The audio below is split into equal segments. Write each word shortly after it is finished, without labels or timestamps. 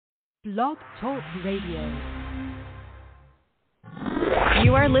Blog Talk Radio.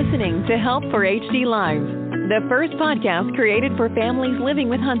 You are listening to Help for HD Live, the first podcast created for families living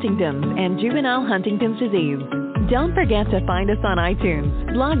with Huntington's and juvenile Huntington's disease. Don't forget to find us on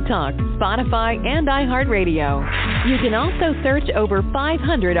iTunes, Blog Talk, Spotify, and iHeartRadio. You can also search over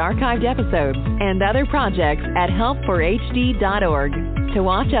 500 archived episodes and other projects at helpforhd.org. To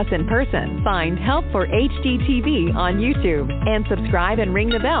watch us in person, find Help for HD TV on YouTube and subscribe and ring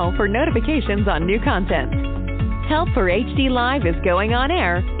the bell for notifications on new content. Help for HD Live is going on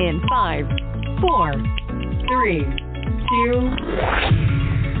air in 5, 4, 3, 2.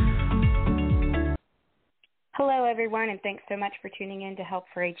 Hello, everyone, and thanks so much for tuning in to Help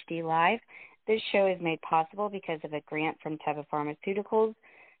for HD Live. This show is made possible because of a grant from Teva Pharmaceuticals,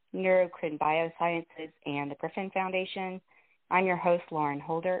 Neurocrine Biosciences, and the Griffin Foundation. I'm your host, Lauren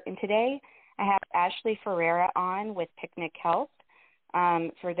Holder, and today I have Ashley Ferreira on with PicnicHealth.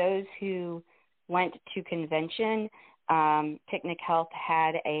 For those who went to convention, PicnicHealth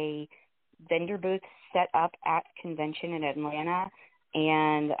had a vendor booth set up at convention in Atlanta,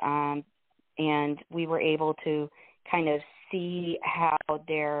 and we were able to kind of see how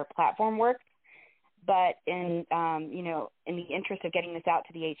their platform works. But in the interest of getting this out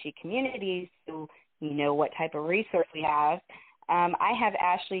to the HE community, so you know what type of resource we have, I have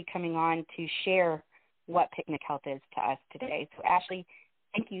Ashley coming on to share what PicnicHealth is to us today. So, Ashley,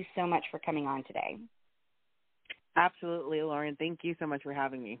 thank you so much for coming on today. Absolutely, Lauren. Thank you so much for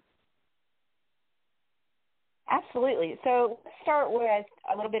having me. Absolutely. So let's start with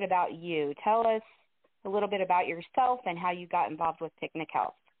a little bit about you. Tell us a little bit about yourself and how you got involved with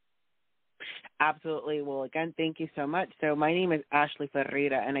PicnicHealth. Absolutely. Well, again, thank you so much. So my name is Ashley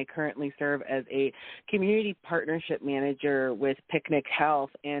Ferreira, and I currently serve as a community partnership manager with PicnicHealth.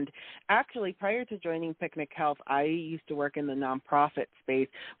 And actually, prior to joining PicnicHealth, I used to work in the nonprofit space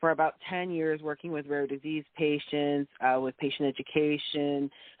for about 10 years, working with rare disease patients, with patient education,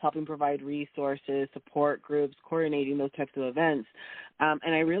 helping provide resources, support groups, coordinating those types of events.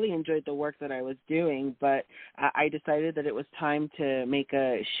 And I really enjoyed the work that I was doing, but I decided that it was time to make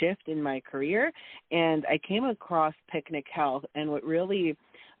a shift in my career, and I came across PicnicHealth, and what really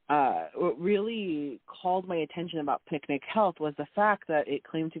called my attention about PicnicHealth was the fact that it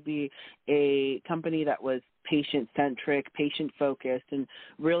claimed to be a company that was patient-centric, patient-focused, and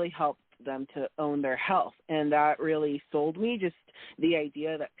really helped them to own their health. And that really sold me, just the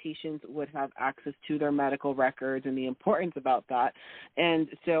idea that patients would have access to their medical records and the importance about that. And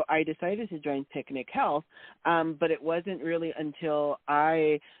so I decided to join PicnicHealth, but it wasn't really until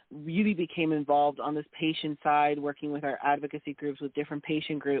I really became involved on this patient side, working with our advocacy groups with different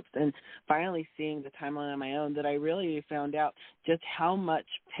patient groups, and finally seeing the timeline on my own, that I really found out just how much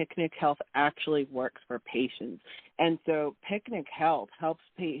PicnicHealth actually works for patients. And so PicnicHealth helps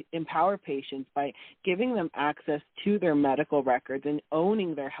empower patients by giving them access to their medical records and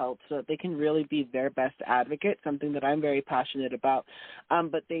owning their health so that they can really be their best advocate, something that I'm very passionate about.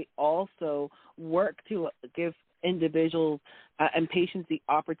 But they also work to give individuals and patients the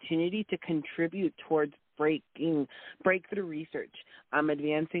opportunity to contribute towards breakthrough research,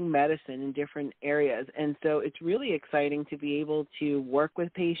 advancing medicine in different areas. And so it's really exciting to be able to work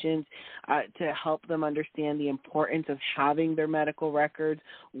with patients to help them understand the importance of having their medical records,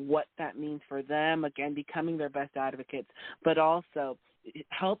 what that means for them, again, becoming their best advocates, but also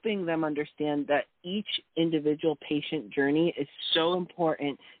helping them understand that each individual patient journey is so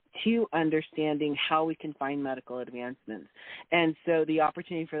important to understanding how we can find medical advancements. And so the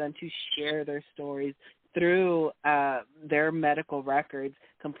opportunity for them to share their stories through their medical records,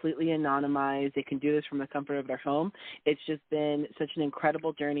 completely anonymized. They can do this from the comfort of their home. It's just been such an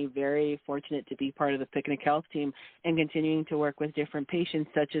incredible journey, very fortunate to be part of the PicnicHealth team and continuing to work with different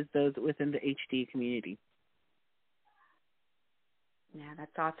patients such as those within the HD community. Yeah,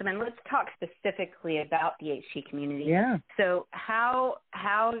 that's awesome. And let's talk specifically about the HD community. Yeah. So how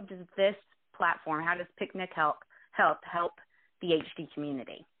does this platform, how does PicnicHealth help the HD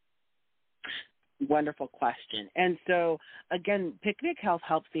community? Wonderful question. And so, again, PicnicHealth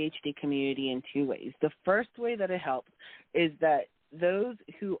helps the HD community in two ways. The first way that it helps is that those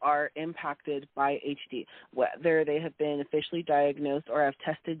who are impacted by HD, whether they have been officially diagnosed or have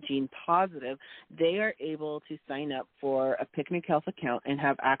tested gene positive, they are able to sign up for a PicnicHealth account and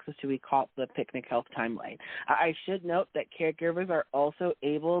have access to what we call the PicnicHealth timeline. I should note that caregivers are also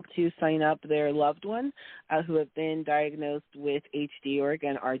able to sign up their loved ones who have been diagnosed with HD or,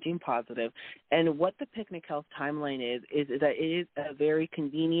 again, are gene positive. And what the PicnicHealth timeline is that it is a very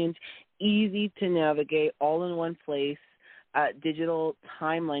convenient, easy to navigate, all in one place, digital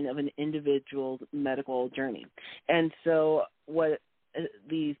timeline of an individual's medical journey. And so what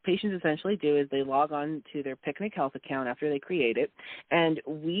these patients essentially do is they log on to their PicnicHealth account after they create it, and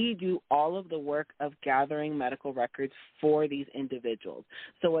we do all of the work of gathering medical records for these individuals.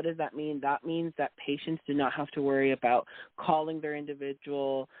 So what does that mean? That means that patients do not have to worry about calling their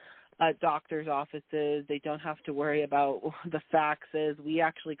individual doctor's offices. They don't have to worry about the faxes. We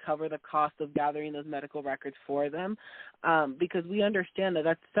actually cover the cost of gathering those medical records for them because we understand that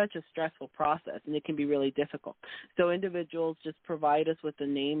that's such a stressful process and it can be really difficult. So individuals just provide us with the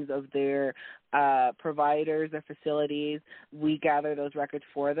names of their providers, their facilities. We gather those records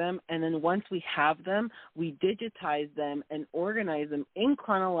for them, and then once we have them, we digitize them and organize them in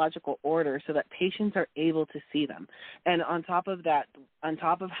chronological order so that patients are able to see them. And on top of that, on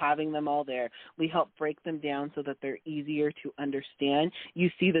top of having them all there, we help break them down so that they're easier to understand. You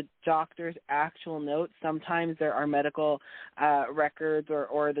see the doctor's actual notes. Sometimes there are medical records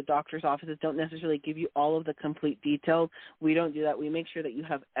or the doctor's offices don't necessarily give you all of the complete details. We don't do that. We make sure that you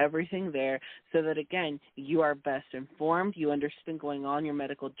have everything there so that, again, you are best informed. You understand going on your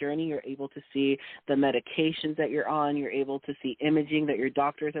medical journey. You're able to see the medications that you're on. You're able to see imaging that your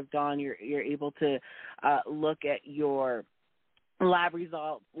doctors have done. You're able to look at your lab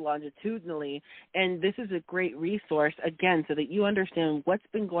results longitudinally, and this is a great resource, again, so that you understand what's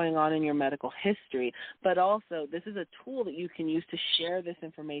been going on in your medical history, but also this is a tool that you can use to share this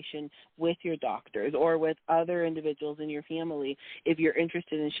information with your doctors or with other individuals in your family if you're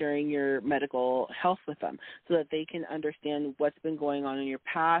interested in sharing your medical health with them so that they can understand what's been going on in your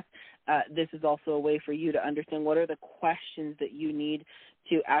past. This is also a way for you to understand what are the questions that you need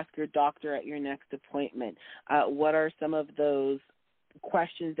to ask your doctor at your next appointment. What are some of those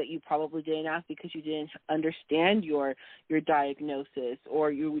questions that you probably didn't ask because you didn't understand your diagnosis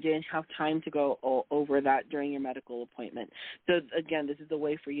or you didn't have time to go over that during your medical appointment. So, again, this is a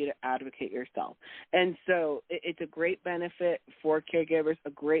way for you to advocate yourself. And so it's a great benefit for caregivers, a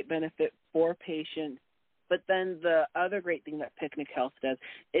great benefit for patients. But then the other great thing that PicnicHealth does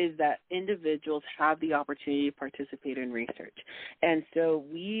is that individuals have the opportunity to participate in research. And so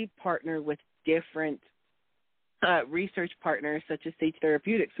we partner with different research partners such as Sage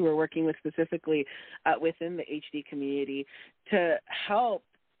Therapeutics who are working with specifically within the HD community to help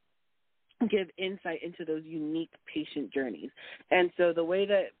give insight into those unique patient journees. And so the way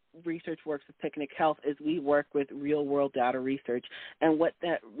that research works with PicnicHealth is we work with real-world data research. And what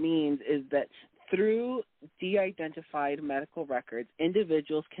that means is that through de-identified medical records,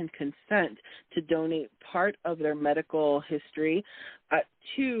 individuals can consent to donate part of their medical history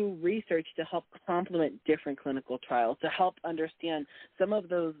to research to help complement different clinical trials, to help understand some of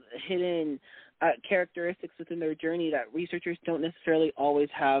those hidden characteristics within their journey that researchers don't necessarily always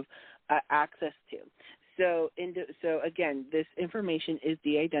have access to. So again, this information is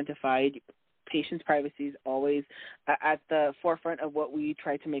de-identified. Patients' privacy is always at the forefront of what we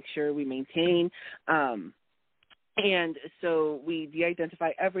try to make sure we maintain. And so we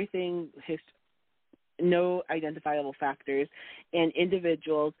de-identify everything, no identifiable factors, and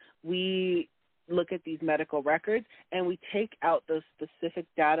individuals. We look at these medical records and we take out those specific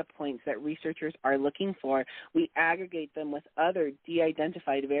data points that researchers are looking for. We aggregate them with other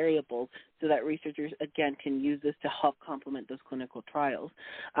de-identified variables so that researchers, again, can use this to help complement those clinical trials.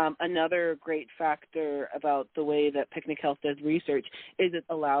 Another great factor about the way that PicnicHealth does research is it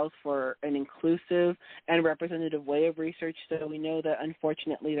allows for an inclusive and representative way of research. So we know that,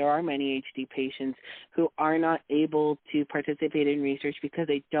 unfortunately, there are many HD patients who are not able to participate in research because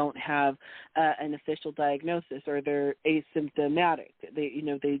they don't have an official diagnosis or they're asymptomatic.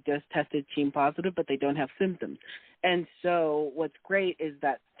 They just tested gene positive, but they don't have symptoms. And so what's great is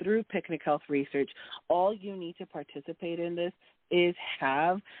that through PicnicHealth research, all you need to participate in this is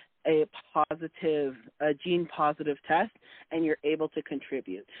have a gene-positive test, and you're able to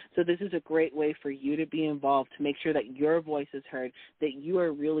contribute. So this is a great way for you to be involved, to make sure that your voice is heard, that you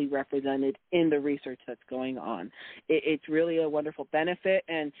are really represented in the research that's going on. It's really a wonderful benefit,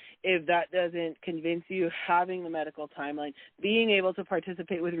 and if that doesn't convince you, having the medical timeline, being able to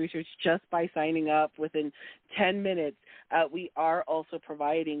participate with research just by signing up within 10 minutes, we are also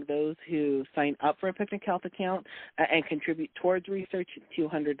providing those who sign up for a PicnicHealth account and contribute towards research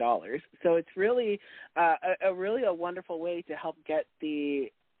 $200. So it's really a wonderful way to help get the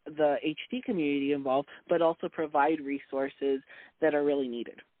HD community involved, but also provide resources that are really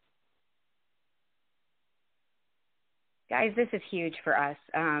needed. Guys, this is huge for us.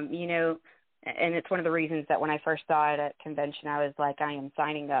 And it's one of the reasons that when I first saw it at convention, I was like, I am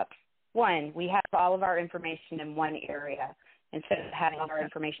signing up. One, we have all of our information in one area instead of having all our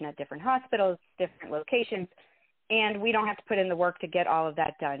information at different hospitals, different locations. And we don't have to put in the work to get all of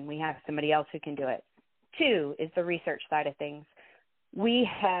that done. We have somebody else who can do it. Two is the research side of things. we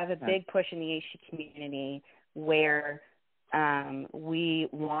have a big push in the HD community where we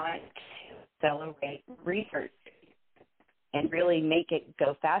want to accelerate research and really make it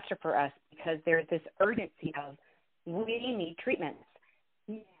go faster for us, because there's this urgency of we need treatments.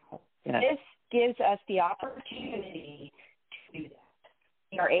 Now, this gives us the opportunity to do that.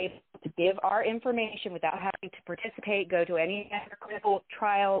 We are able to give our information without having to participate, go to any other clinical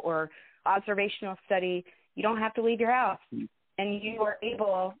trial or observational study. You don't have to leave your house, and you are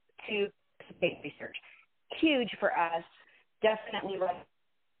able to participate in research. Huge for us. Definitely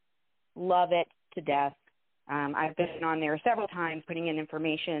love it to death. I've been on there several times putting in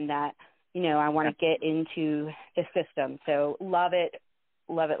information that, I want to get into the system. So love it,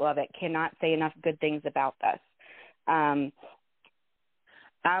 love it, love it. Cannot say enough good things about this.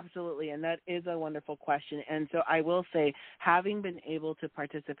 Absolutely, and that is a wonderful question. And so I will say, having been able to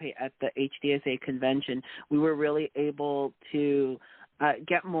participate at the HDSA convention, we were really able to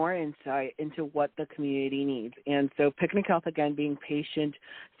get more insight into what the community needs. And so Picnic Health, again, being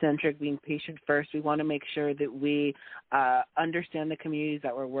patient-centric, being patient-first, we want to make sure that we understand the communities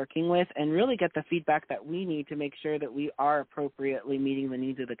that we're working with and really get the feedback that we need to make sure that we are appropriately meeting the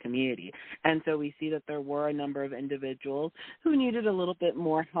needs of the community. And so we see that there were a number of individuals who needed a little bit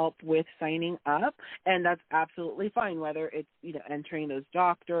more help with signing up, and that's absolutely fine, whether it's entering those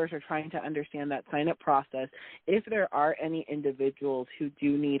doctors or trying to understand that sign-up process. If there are any individuals who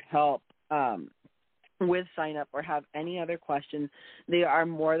do need help with sign up or have any other questions, they are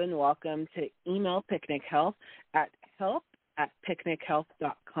more than welcome to email Picnic Health at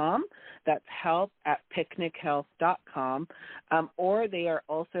help@picnichealth.com. That's help@picnichealth.com. Or they are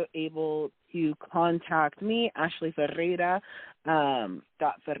also able to contact me, Ashley Ferreira,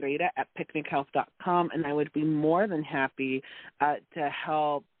 .ferreira@picnichealth.com, and I would be more than happy to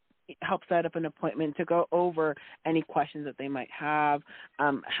help set up an appointment to go over any questions that they might have,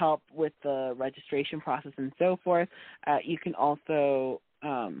 help with the registration process and so forth. You can also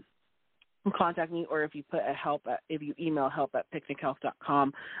contact me, or if you if you email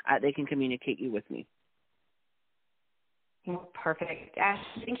help@picnichealth.com, they can communicate you with me. Well, perfect.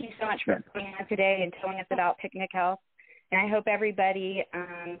 Ashley, thank you so much for coming on today and telling us about Picnic Health. And I hope everybody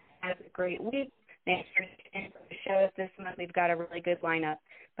has a great week. Thanks for the show this month. We've got a really good lineup.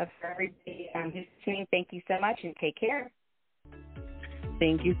 But for everybody who's tuning, thank you so much and take care.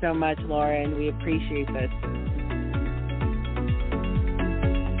 Thank you so much, Lauren. We appreciate this.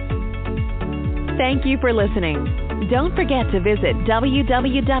 Thank you for listening. Don't forget to visit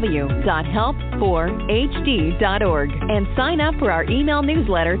www.help4hd.org and sign up for our email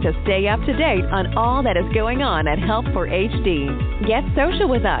newsletter to stay up to date on all that is going on at Help for HD. Get social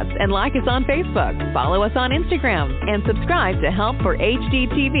with us and like us on Facebook, follow us on Instagram, and subscribe to Help for HD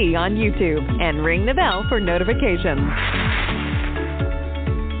TV on YouTube, and ring the bell for notifications.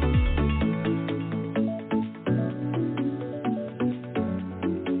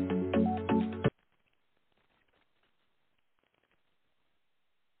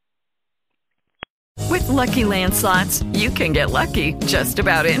 With Lucky Land Slots, you can get lucky just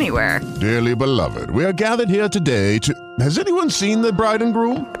about anywhere. Dearly beloved, we are gathered here today to... Has anyone seen the bride and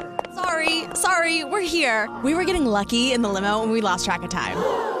groom? Sorry, we're here. We were getting lucky in the limo and we lost track of time.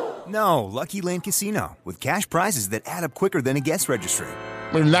 No, Lucky Land Casino, with cash prizes that add up quicker than a guest registry.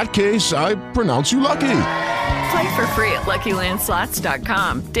 In that case, I pronounce you lucky. Play for free at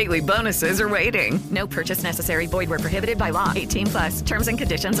LuckyLandSlots.com. Daily bonuses are waiting. No purchase necessary. Void where prohibited by law. 18+. Terms and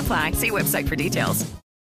conditions apply. See website for details.